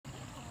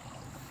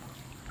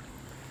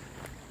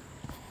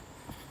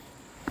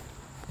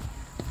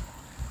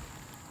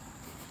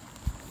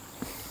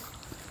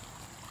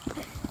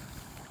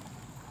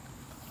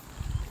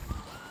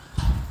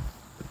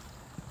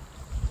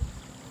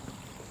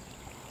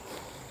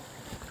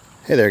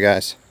Hey there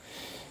guys.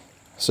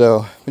 So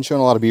I've been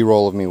showing a lot of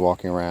b-roll of me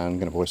walking around. I'm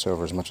going to voice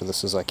over as much of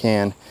this as I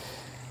can,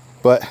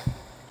 but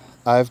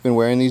I've been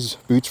wearing these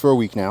boots for a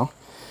week now.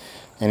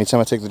 Anytime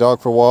I take the dog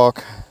for a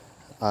walk,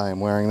 I'm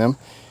wearing them,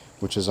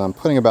 which is I'm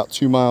putting about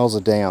 2 miles a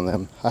day on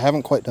them. I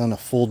haven't quite done a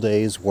full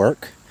day's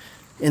work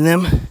in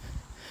them,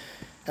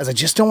 as I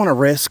just don't want to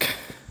risk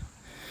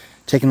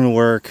taking them to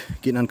work,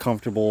 getting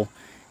uncomfortable,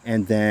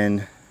 and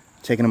then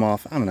taking them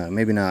off. I don't know,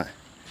 maybe not.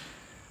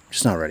 I'm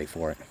just not ready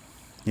for it.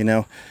 You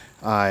know,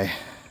 they're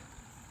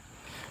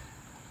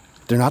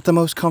not the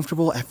most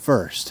comfortable at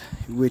first,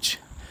 which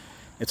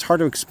it's hard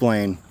to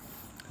explain.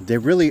 They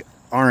really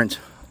aren't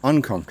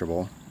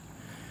uncomfortable.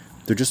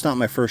 They're just not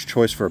my first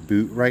choice for a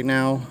boot right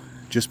now,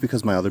 just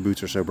because my other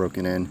boots are so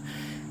broken in,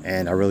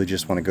 and I really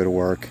just want to go to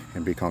work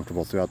and be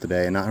comfortable throughout the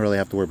day and not really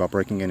have to worry about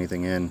breaking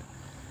anything in.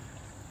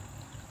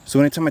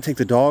 So anytime I take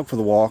the dog for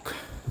the walk,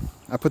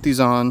 I put these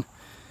on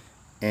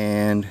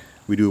and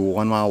we do a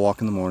 1 mile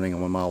walk in the morning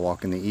and 1 mile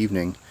walk in the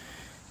evening.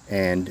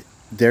 And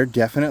they're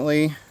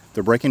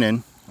breaking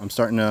in. I'm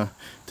starting to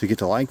get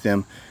to like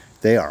them.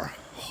 They are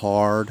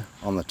hard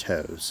on the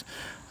toes.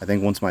 I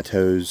think once my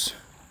toes,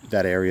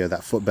 that area,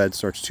 that footbed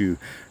starts to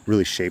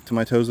really shape to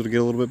my toes, it'll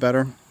get a little bit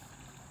better.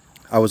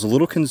 I was a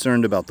little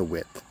concerned about the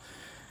width.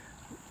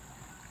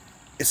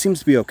 It seems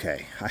to be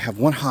okay. I have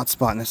one hot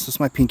spot, and it's just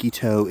my pinky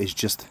toe is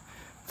just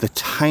the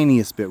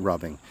tiniest bit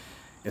rubbing.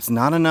 It's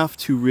not enough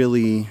to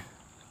really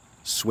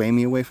sway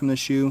me away from the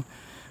shoe,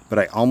 but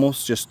I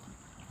almost just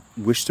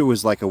wish there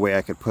was like a way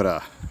I could put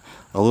a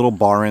little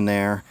bar in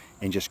there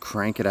and just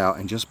crank it out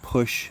and just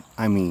push,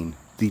 I mean,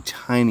 the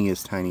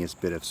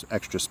tiniest bit of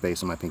extra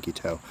space on my pinky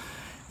toe.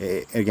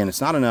 Again, it's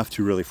not enough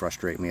to really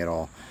frustrate me at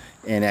all.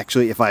 And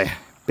actually, if I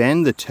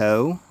bend the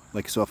toe,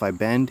 like so, if I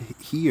bend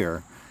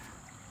here,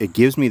 it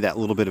gives me that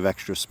little bit of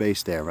extra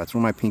space there. That's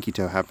where my pinky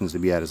toe happens to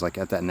be at, is like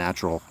at that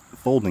natural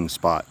folding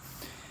spot.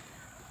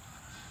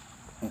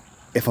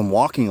 If I'm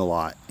walking a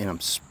lot and I'm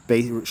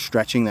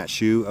stretching that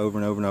shoe over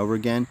and over and over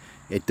again,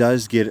 it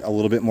does get a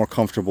little bit more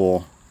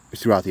comfortable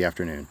throughout the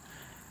afternoon.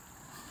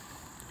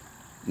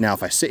 Now,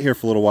 if I sit here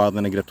for a little while,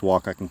 then I get up to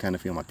walk, I can kind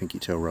of feel my pinky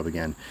toe rub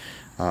again.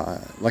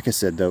 Like I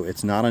said, though,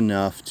 it's not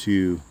enough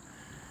to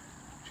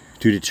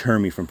deter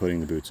me from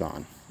putting the boots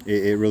on.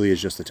 It really is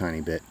just a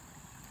tiny bit.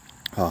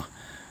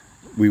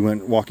 We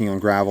went walking on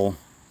gravel.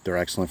 They're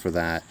excellent for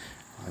that.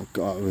 I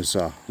was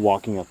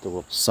walking up the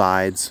little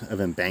sides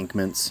of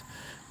embankments.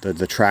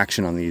 The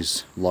traction on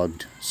these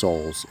lugged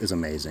soles is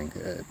amazing,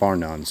 bar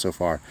none so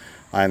far.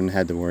 I haven't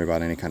had to worry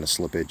about any kind of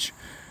slippage.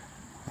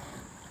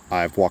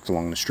 I've walked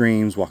along the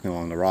streams, walking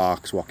along the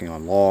rocks, walking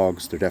on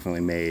logs. They're definitely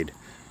made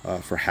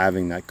for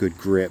having that good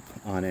grip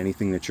on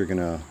anything that you're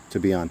to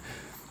be on.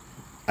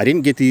 I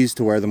didn't get these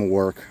to wear them at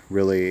work,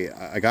 really.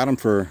 I got them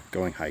for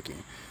going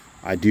hiking.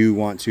 I do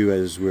want to,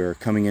 as we're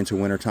coming into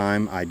winter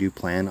time, I do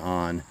plan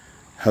on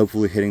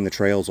hopefully hitting the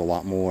trails a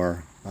lot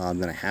more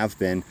than I have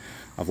been.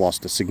 I've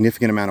lost a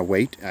significant amount of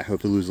weight. I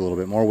hope to lose a little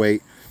bit more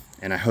weight,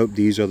 and I hope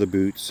these are the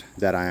boots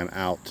that I am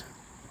out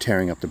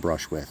tearing up the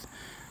brush with.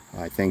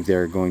 I think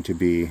they're going to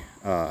be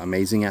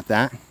amazing at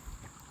that.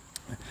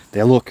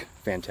 They look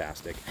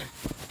fantastic.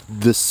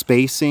 The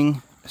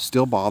spacing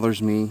still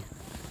bothers me.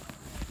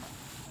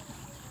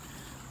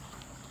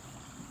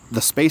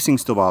 The spacing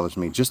still bothers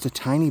me just a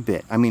tiny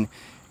bit. I mean,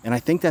 and I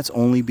think that's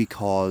only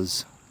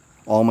because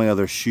all my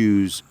other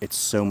shoes, it's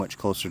so much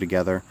closer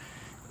together.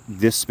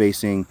 This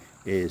spacing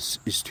is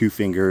 2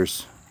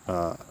 fingers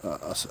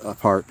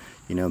apart,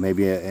 you know,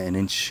 maybe an 1.25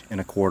 inches,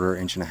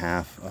 1.5 inches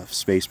of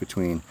space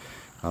between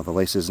the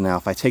laces. Now,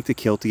 if I take the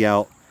kiltie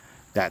out,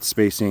 that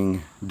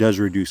spacing does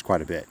reduce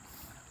quite a bit.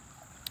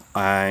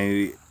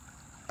 I'm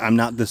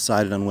not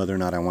decided on whether or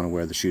not I want to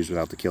wear the shoes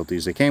without the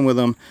kilties. They came with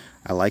them.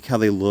 I like how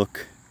they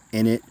look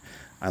in it.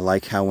 I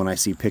like how when I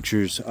see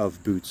pictures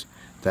of boots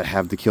that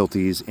have the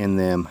kilties in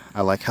them,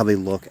 I like how they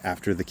look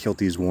after the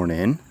kiltie's worn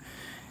in.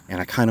 And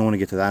I kind of want to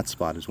get to that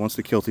spot, is once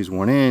the kiltie's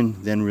worn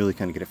in, then really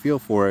kind of get a feel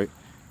for it.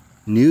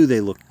 New,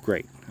 they look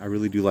great. I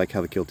really do like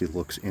how the kiltie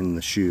looks in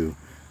the shoe.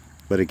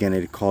 But again,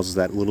 it causes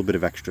that little bit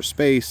of extra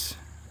space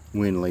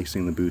when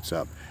lacing the boots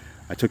up.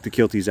 I took the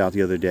kilties out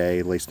the other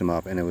day, laced them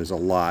up, and it was a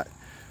lot.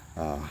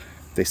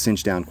 They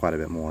cinched down quite a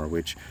bit more,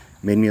 which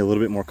made me a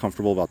little bit more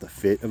comfortable about the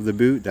fit of the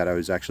boot, that I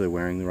was actually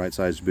wearing the right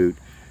size boot.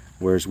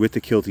 Whereas with the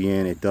kiltie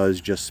in, it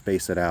does just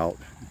space it out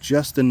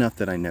just enough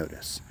that I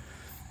notice.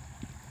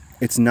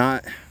 It's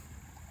not...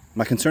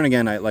 My concern,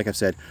 again, like I've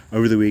said,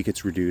 over the week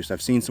it's reduced. I've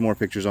seen some more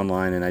pictures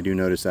online, and I do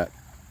notice that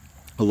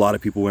a lot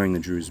of people wearing the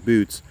Drews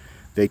boots,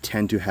 they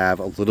tend to have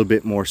a little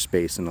bit more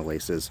space in the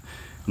laces.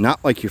 Not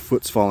like your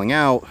foot's falling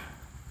out,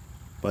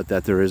 but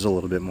that there is a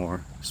little bit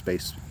more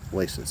space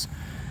laces.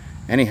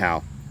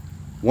 Anyhow,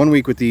 1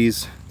 week with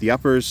these, the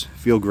uppers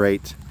feel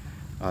great.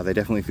 They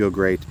definitely feel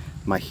great.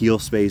 My heel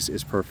space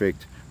is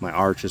perfect. My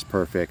arch is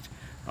perfect.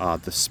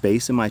 The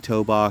space in my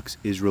toe box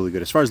is really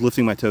good. As far as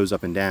lifting my toes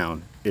up and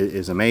down, it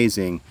is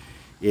amazing.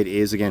 It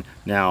is, again,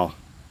 now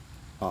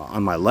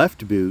on my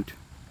left boot,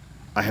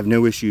 I have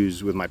no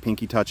issues with my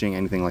pinky touching,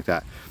 anything like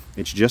that.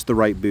 It's just the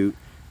right boot.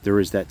 there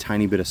is that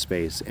tiny bit of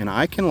space, and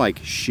I can like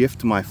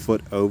shift my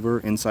foot over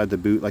inside the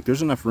boot. Like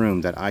there's enough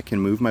room that I can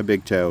move my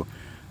big toe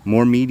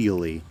more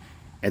medially,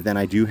 and then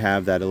I do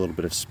have that a little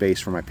bit of space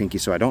for my pinky.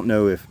 So I don't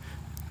know if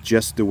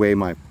just the way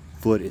my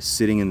foot is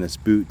sitting in this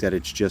boot that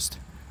it's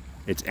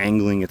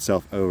angling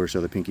itself over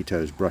so the pinky toe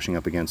is brushing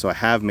up against. So I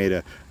have made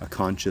a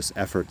conscious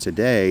effort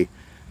today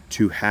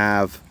to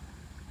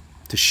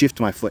shift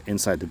my foot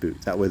inside the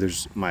boot. That way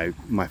there's my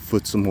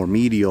foot's more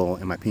medial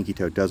and my pinky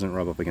toe doesn't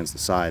rub up against the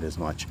side as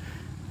much.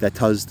 That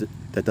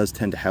does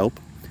tend to help.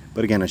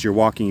 But again, as you're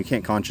walking, you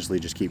can't consciously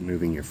just keep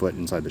moving your foot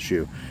inside the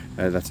shoe.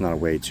 That's not a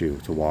way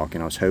to walk.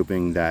 And I was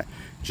hoping that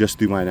just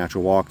through my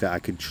natural walk that I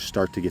could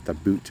start to get the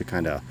boot to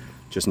kind of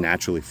just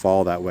naturally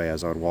fall that way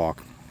as I would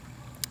walk.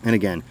 And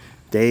again,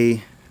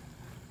 they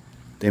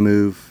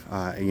move,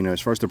 you know, as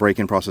far as the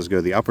break-in process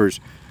go, the uppers,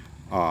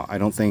 I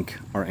don't think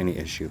are any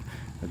issue.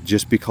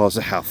 Just because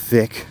of how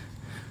thick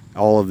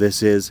all of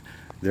this is,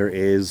 there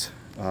is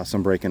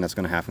some break-in that's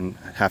going to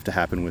have to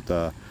happen with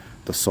the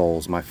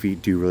soles. My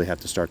feet do really have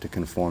to start to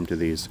conform to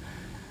these.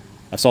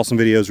 I saw some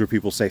videos where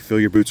people say fill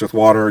your boots with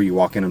water, you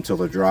walk in them until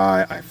they're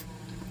dry. I've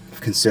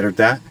considered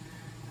that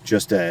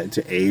just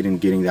to aid in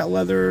getting that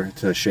leather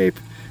to shape,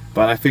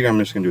 but I figure I'm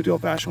just going to do it the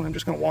old-fashioned way. I'm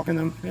just going to walk in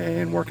them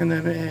and work in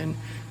them and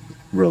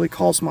really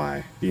cause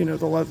my, you know,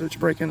 the leather to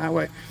break in that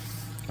way.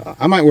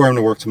 I might wear them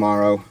to work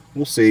tomorrow.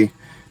 We'll see.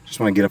 Just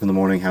want to get up in the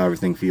morning, how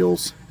everything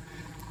feels.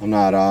 I'm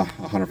not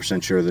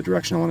 100% sure of the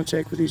direction I want to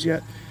take with these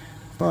yet,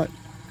 but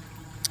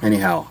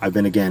anyhow, I've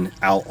been again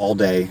out all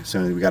day.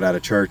 So we got out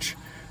of church,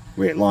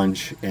 we ate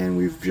lunch, and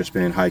we've just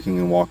been hiking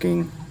and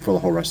walking for the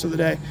whole rest of the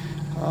day.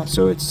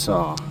 So it's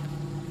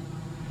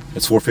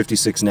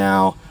 4:56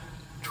 now,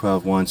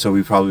 12:01. So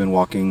we've probably been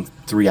walking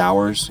 3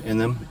 hours in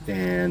them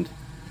and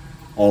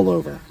all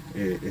over.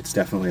 It's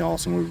definitely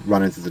awesome. We're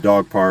running through the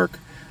dog park,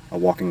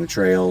 walking the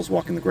trails,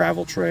 walking the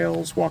gravel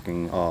trails,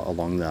 walking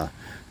along the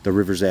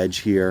river's edge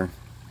here.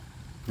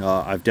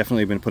 I've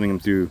definitely been putting them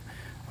through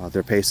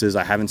their paces.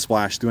 I haven't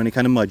splashed through any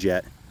kind of mud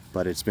yet,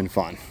 but it's been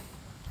fun.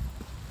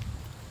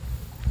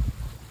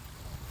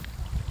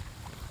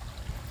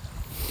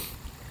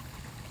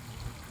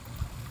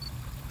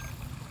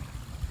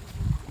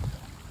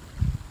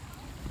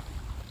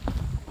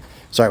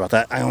 Sorry about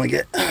that. I only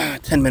get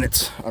 10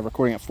 minutes. I'm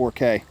recording at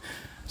 4K.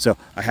 So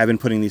I have been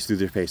putting these through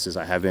their paces.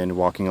 I have been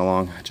walking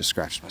along. I just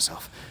scratched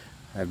myself.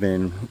 I've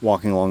been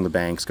walking along the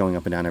banks, going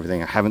up and down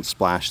everything. I haven't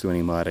splashed through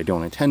any mud. I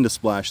don't intend to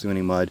splash through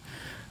any mud.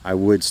 I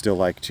would still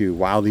like to,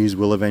 while these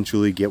will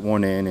eventually get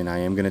worn in, and I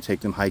am going to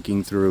take them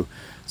hiking through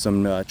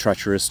some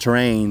treacherous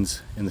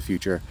terrains in the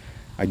future,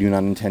 I do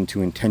not intend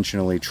to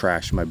intentionally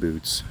trash my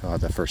boots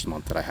the first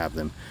month that I have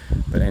them.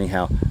 But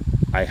anyhow,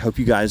 I hope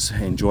you guys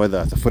enjoy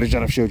the footage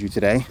that I've showed you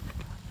today.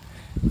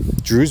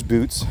 Drew's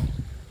boots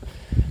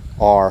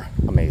are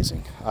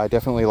amazing. I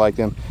definitely like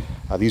them.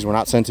 These were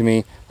not sent to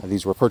me.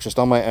 These were purchased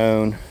on my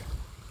own.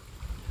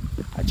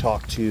 I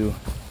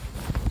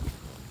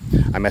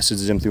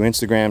messaged them through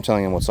Instagram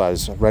telling them what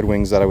size Red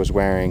Wings that I was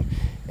wearing,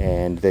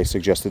 and they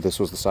suggested this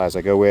was the size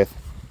I go with.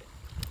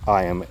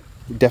 I am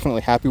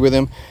definitely happy with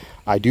them.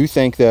 I do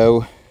think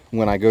though,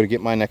 when I go to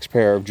get my next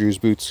pair of Drew's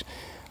boots,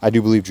 I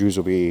do believe Drew's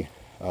will be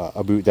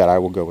a boot that I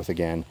will go with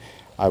again.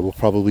 I will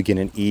probably get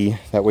an E.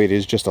 That way it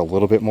is just a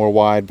little bit more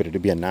wide, but it'll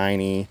be a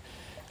 9E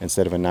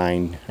instead of a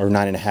 9, or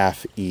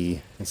 9.5 E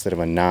instead of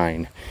a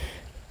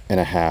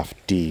 9.5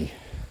 D.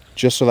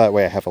 Just so that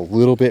way I have a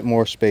little bit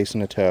more space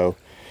in the toe.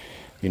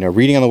 You know,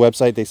 reading on the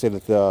website, they say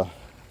that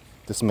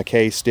this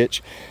McKay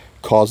stitch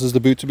causes the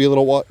boot to be a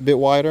little bit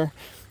wider.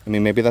 I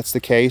mean, maybe that's the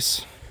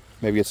case.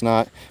 Maybe it's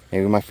not.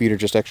 Maybe my feet are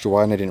just extra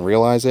wide and I didn't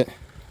realize it.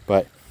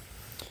 But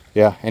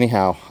yeah,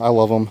 anyhow, I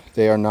love them.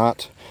 They are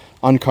not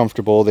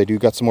uncomfortable. They do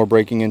got some more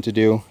breaking in to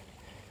do.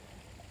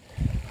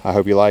 I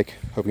hope you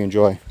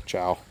enjoy.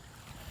 Ciao.